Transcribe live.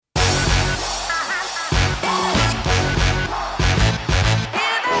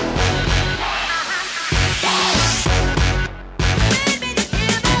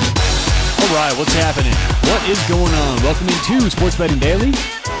right, what's happening? What is going on? Welcome into Sports Betting Daily.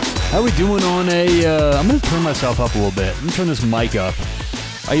 How are we doing on I'm going to turn myself up a little bit. Let me turn this mic up.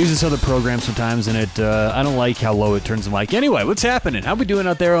 I use this other program sometimes, and I don't like how low it turns the mic. Anyway, what's happening? How are we doing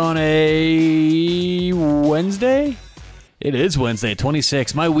out there on a Wednesday? It is Wednesday,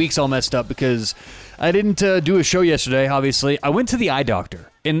 26. My week's all messed up because I didn't do a show yesterday, obviously. I went to the eye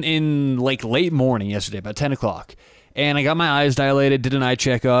doctor in like late morning yesterday, about 10 o'clock. And I got my eyes dilated, did an eye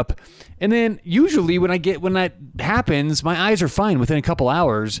checkup. And then usually when that happens, my eyes are fine within a couple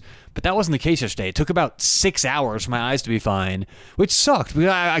hours. But that wasn't the case yesterday. It took about 6 hours for my eyes to be fine, which sucked.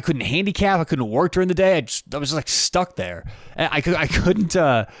 Because I couldn't handicap. I couldn't work during the day. I was like stuck there. I couldn't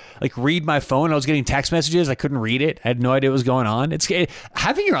read my phone. I was getting text messages. I couldn't read it. I had no idea what was going on.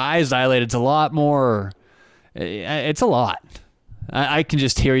 Having your eyes dilated is a lot more. It's a lot. I can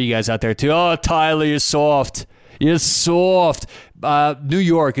just hear you guys out there too. Oh, Tyler, you're soft. You're soft. New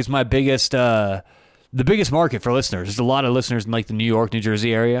York is my biggest, the biggest market for listeners. There's a lot of listeners in like the New York, New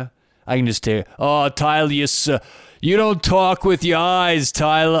Jersey area. I can just hear, oh, Tyler, you don't talk with your eyes,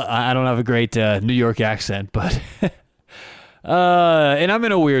 Tyler. I don't have a great New York accent, but and I'm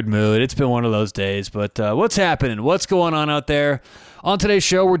in a weird mood. It's been one of those days, but what's happening? What's going on out there? On today's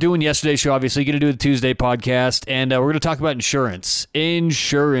show, we're doing yesterday's show, obviously. Going to do the Tuesday podcast, and we're going to talk about insurance.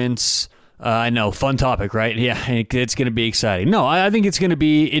 I know, fun topic, right? Yeah, it's going to be exciting. No, I think it's going to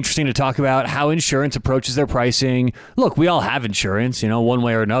be interesting to talk about how insurance approaches their pricing. Look, we all have insurance, one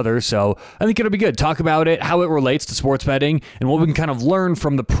way or another, so I think it'll be good. Talk about it, how it relates to sports betting, and what we can kind of learn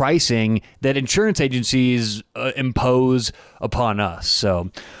from the pricing that insurance agencies impose upon us. So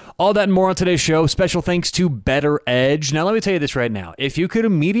all that and more on today's show. Special thanks to Better Edge. Now, let me tell you this right now. If you could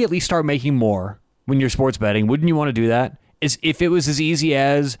immediately start making more when you're sports betting, wouldn't you want to do that? Is if it was as easy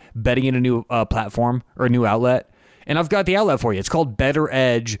as betting in a new platform or a new outlet. And I've got the outlet for you. It's called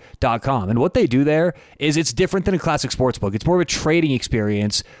betteredge.com. And what they do there is it's different than a classic sportsbook. It's more of a trading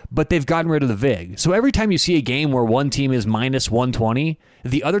experience, but they've gotten rid of the VIG. So every time you see a game where one team is minus 120,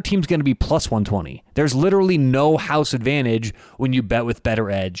 the other team's going to be plus 120. There's literally no house advantage when you bet with Better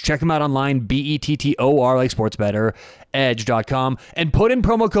Edge. Check them out online, BETTOR, like sports better, edge.com, and put in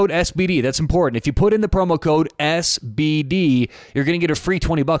promo code SBD. That's important. If you put in the promo code SBD, you're going to get a free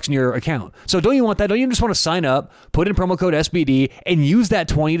 $20 in your account. So don't you want that? Don't you just want to sign up, put in promo code SBD, and use that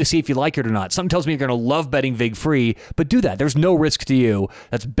 20 to see if you like it or not? Something tells me you're going to love betting VIG free, but do that. There's no risk to you.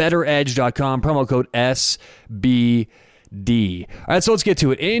 That's betteredge.com, promo code SBD. All right, so let's get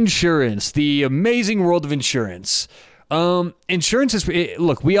to it. Insurance, the amazing world of insurance. Insurance is,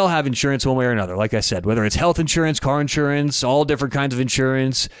 look, we all have insurance one way or another, like I said, whether it's health insurance, car insurance, all different kinds of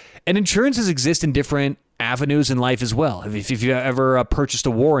insurance. And insurances exist in different avenues in life as well. If you've ever purchased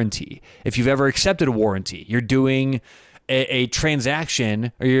a warranty, if you've ever accepted a warranty, you're doing a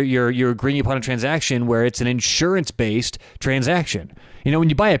transaction, or you're agreeing upon a transaction where it's an insurance-based transaction. When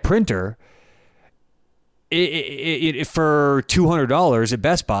you buy a printer, for $200 at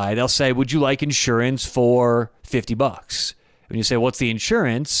Best Buy, they'll say, would you like insurance for $50? When you say, what's the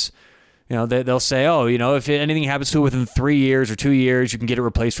insurance? They'll say, if anything happens to it within 3 years or 2 years, you can get it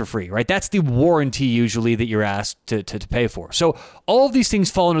replaced for free, right? That's the warranty usually that you're asked to pay for. So all of these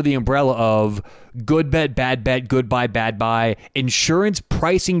things fall under the umbrella of good bet, good buy, bad buy, insurance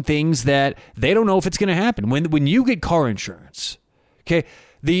pricing things that they don't know if it's going to happen. When you get car insurance, okay,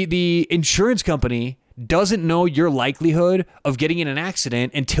 the insurance company doesn't know your likelihood of getting in an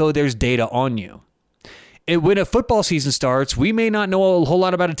accident until there's data on you. And when a football season starts, we may not know a whole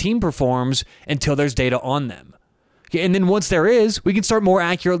lot about a team performs until there's data on them. Okay, and then once there is, we can start more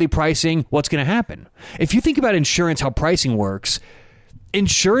accurately pricing what's going to happen. If you think about insurance, how pricing works,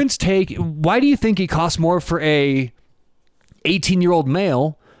 why do you think it costs more for a 18-year-old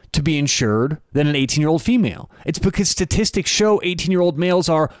male to be insured than an 18-year-old female? It's because statistics show 18-year-old males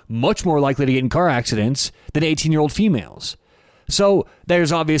are much more likely to get in car accidents than 18-year-old females. So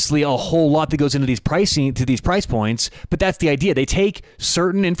there's obviously a whole lot that goes into these price points, but that's the idea. They take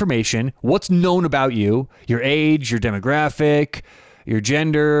certain information, what's known about you, your age, your demographic, your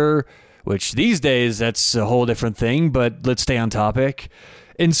gender, which these days that's a whole different thing, but let's stay on topic.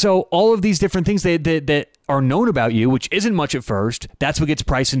 And so all of these different things that are known about you, which isn't much at first, that's what gets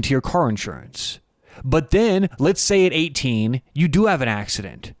priced into your car insurance. But then, let's say at 18, you do have an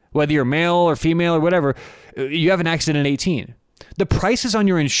accident. Whether you're male or female or whatever, you have an accident at 18. The prices on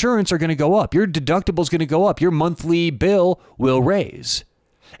your insurance are going to go up. Your deductible is going to go up. Your monthly bill will raise.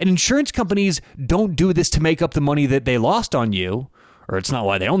 And insurance companies don't do this to make up the money that they lost on you, or it's not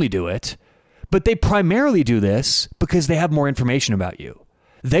why they only do it, but they primarily do this because they have more information about you.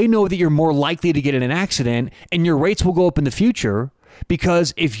 They know that you're more likely to get in an accident and your rates will go up in the future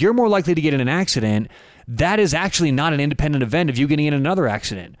Because if you're more likely to get in an accident, that is actually not an independent event of you getting in another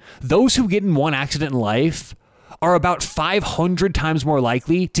accident. Those who get in one accident in life are about 500 times more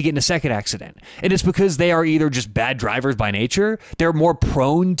likely to get in a second accident. And it's because they are either just bad drivers by nature, they're more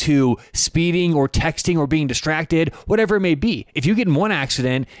prone to speeding or texting or being distracted, whatever it may be. If you get in one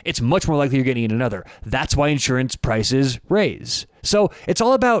accident, it's much more likely you're getting in another. That's why insurance prices raise. So it's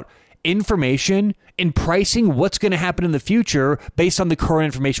all about information and pricing what's going to happen in the future based on the current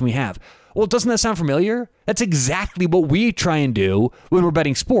information we have. Well, doesn't that sound familiar? That's exactly what we try and do when we're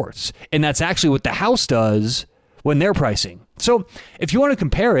betting sports. And that's actually what the house does when they're pricing. So if you want to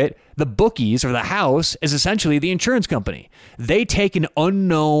compare it, the bookies or the house is essentially the insurance company. They take an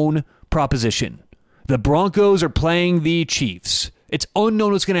unknown proposition. The Broncos are playing the Chiefs. It's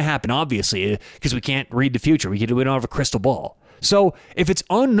unknown what's going to happen, obviously, because we can't read the future. We don't have a crystal ball. So if it's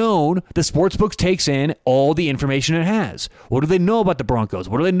unknown, the sportsbook takes in all the information it has. What do they know about the Broncos?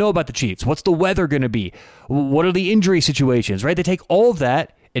 What do they know about the Chiefs? What's the weather going to be? What are the injury situations, right? They take all of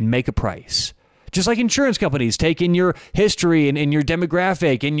that and make a price. Just like insurance companies take in your history and your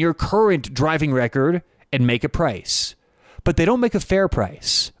demographic and your current driving record and make a price. But they don't make a fair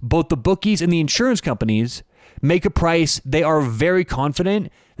price. Both the bookies and the insurance companies make a price they are very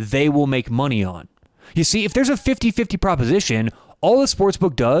confident they will make money on. You see, if there's a 50-50 proposition, all the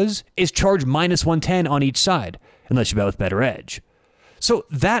sportsbook does is charge minus 110 on each side, unless you bet with Better Edge. So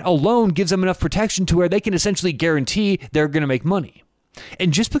that alone gives them enough protection to where they can essentially guarantee they're going to make money.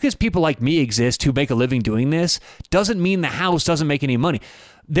 And just because people like me exist who make a living doing this doesn't mean the house doesn't make any money.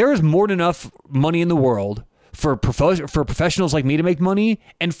 There is more than enough money in the world for professionals like me to make money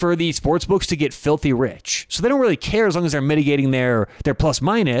and for the sports books to get filthy rich. So they don't really care as long as they're mitigating their plus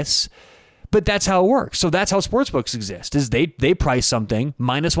minus. But that's how it works. So that's how sportsbooks exist, is they price something,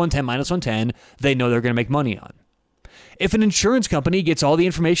 minus 110, they know they're going to make money on. If an insurance company gets all the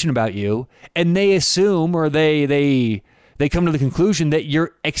information about you and they assume or they come to the conclusion that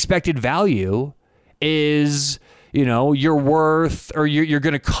your expected value is, you're worth or you're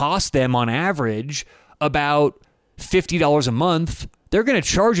going to cost them on average about $50 a month, they're going to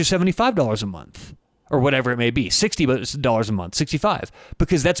charge you $75 a month or whatever it may be, $60 a month, $65,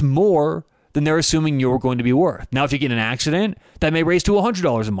 because that's more than they're assuming you're going to be worth. Now, if you get in an accident, that may raise to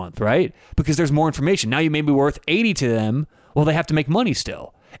 $100 a month, right? Because there's more information. Now you may be worth $80 to them. Well, they have to make money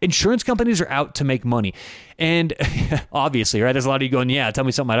still. Insurance companies are out to make money. And obviously, right, there's a lot of you going, yeah, tell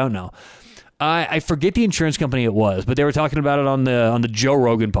me something I don't know. I forget the insurance company it was, but they were talking about it on the Joe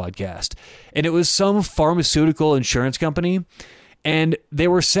Rogan podcast. And it was some pharmaceutical insurance company. And they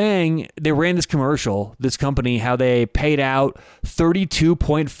were saying, they ran this commercial, this company, how they paid out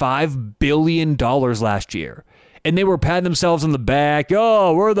 $32.5 billion last year. And they were patting themselves on the back.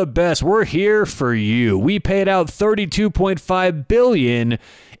 Oh, we're the best. We're here for you. We paid out $32.5 billion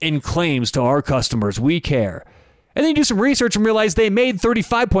in claims to our customers. We care. And then you do some research and realize they made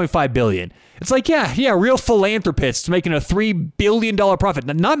 $35.5 billion. It's like, yeah, real philanthropists making a $3 billion profit.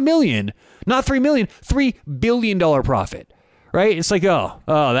 Not million, not 3 million, $3 billion profit. Right? It's like,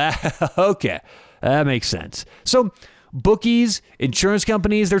 that, okay, that makes sense. So bookies, insurance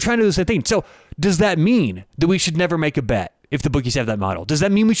companies, they're trying to do the same thing. So does that mean that we should never make a bet if the bookies have that model? Does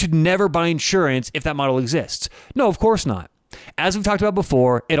that mean we should never buy insurance if that model exists? No, of course not. As we've talked about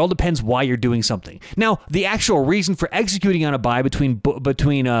before, it all depends why you're doing something. Now, the actual reason for executing on a buy between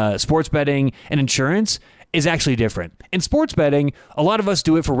sports betting and insurance is actually different. In sports betting, a lot of us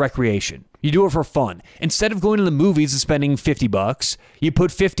do it for recreation. You do it for fun. Instead of going to the movies and spending $50, you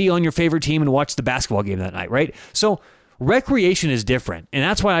put 50 on your favorite team and watch the basketball game that night, right? So recreation is different. And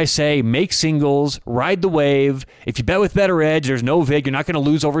that's why I say make singles, ride the wave. If you bet with Better Edge, there's no VIG. You're not going to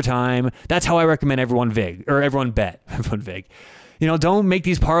lose over time. That's how I recommend everyone VIG or everyone bet. Everyone VIG. Don't make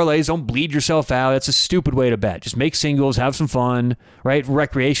these parlays. Don't bleed yourself out. That's a stupid way to bet. Just make singles, have some fun, right?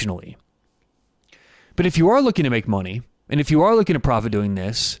 Recreationally. But if you are looking to make money, and if you are looking to profit doing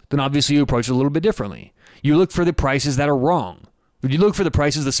this, then obviously you approach it a little bit differently. You look for the prices that are wrong. You look for the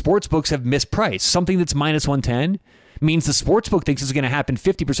prices the sports books have mispriced. Something that's minus 110 means the sports book thinks it's going to happen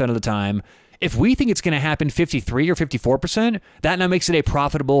 50% of the time. If we think it's going to happen 53 or 54%, that now makes it a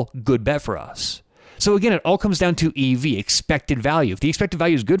profitable, good bet for us. So again, it all comes down to EV, expected value. If the expected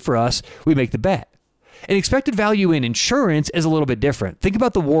value is good for us, we make the bet. And expected value in insurance is a little bit different. Think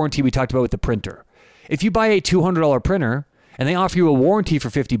about the warranty we talked about with the printer. If you buy a $200 printer and they offer you a warranty for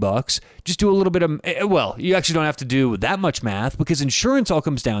 $50, just do a little bit of, you actually don't have to do that much math because insurance all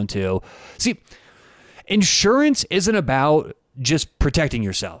comes down to, insurance isn't about just protecting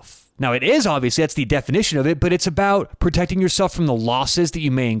yourself. Now it is, obviously, that's the definition of it, but it's about protecting yourself from the losses that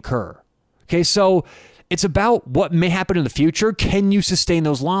you may incur. Okay, so It's about what may happen in the future. Can you sustain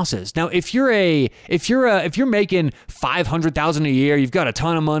those losses? Now, if you're making $500,000 a year, you've got a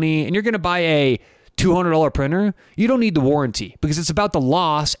ton of money, and you're going to buy a $200 printer, you don't need the warranty because it's about the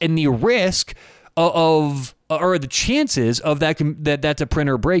loss and the risk of or the chances of that's a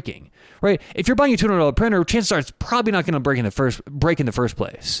printer breaking. Right? If you're buying a $200 printer, chances are it's probably not going to break in the first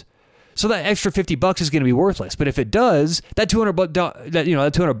place. So that extra $50 is going to be worthless. But if it does, that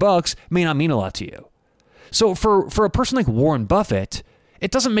 $200 may not mean a lot to you. So for a person like Warren Buffett, it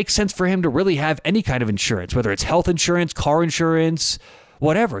doesn't make sense for him to really have any kind of insurance, whether it's health insurance, car insurance,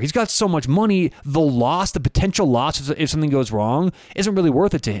 whatever. He's got so much money, the potential loss if something goes wrong isn't really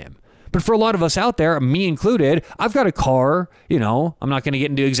worth it to him. But for a lot of us out there, me included, I've got a car, I'm not going to get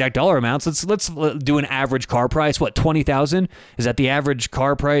into exact dollar amounts. Let's do an average car price. What, $20,000? Is that the average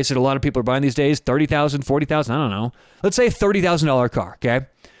car price that a lot of people are buying these days? $30,000, $40,000? I don't know. Let's say a $30,000 car, okay?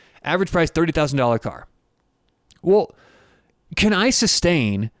 Average price, $30,000 car. Well, can I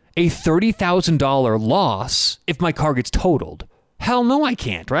sustain a $30,000 loss if my car gets totaled? Hell no, I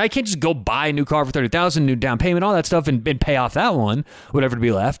can't, right? I can't just go buy a new car for $30,000, new down payment, all that stuff, and pay off that one, whatever to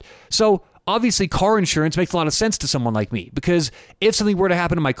be left. So obviously, car insurance makes a lot of sense to someone like me because if something were to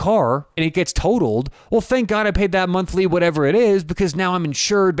happen to my car and it gets totaled, well, thank God I paid that monthly, whatever it is, because now I'm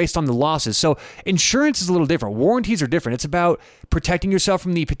insured based on the losses. So insurance is a little different. Warranties are different. It's about protecting yourself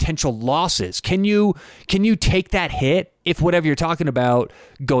from the potential losses. Can you take that hit if whatever you're talking about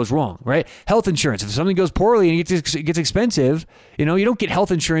goes wrong, right? Health insurance, if something goes poorly and it gets expensive, you don't get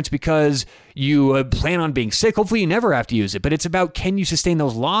health insurance because you plan on being sick. Hopefully you never have to use it, but it's about can you sustain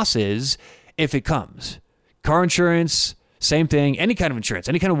those losses if it comes. Car insurance, same thing. Any kind of insurance,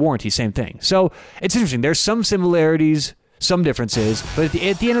 any kind of warranty, same thing. So it's interesting. There's some similarities, some differences, but at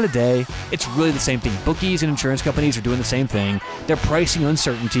the end of the day, it's really the same thing. Bookies and insurance companies are doing the same thing. They're pricing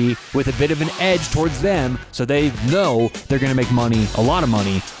uncertainty with a bit of an edge towards them, so they know they're going to make money, a lot of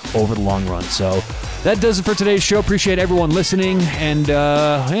money, over the long run. So that does it for today's show. Appreciate everyone listening, and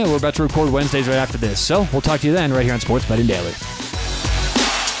we're about to record Wednesdays right after this. So we'll talk to you then right here on Sports Betting Daily.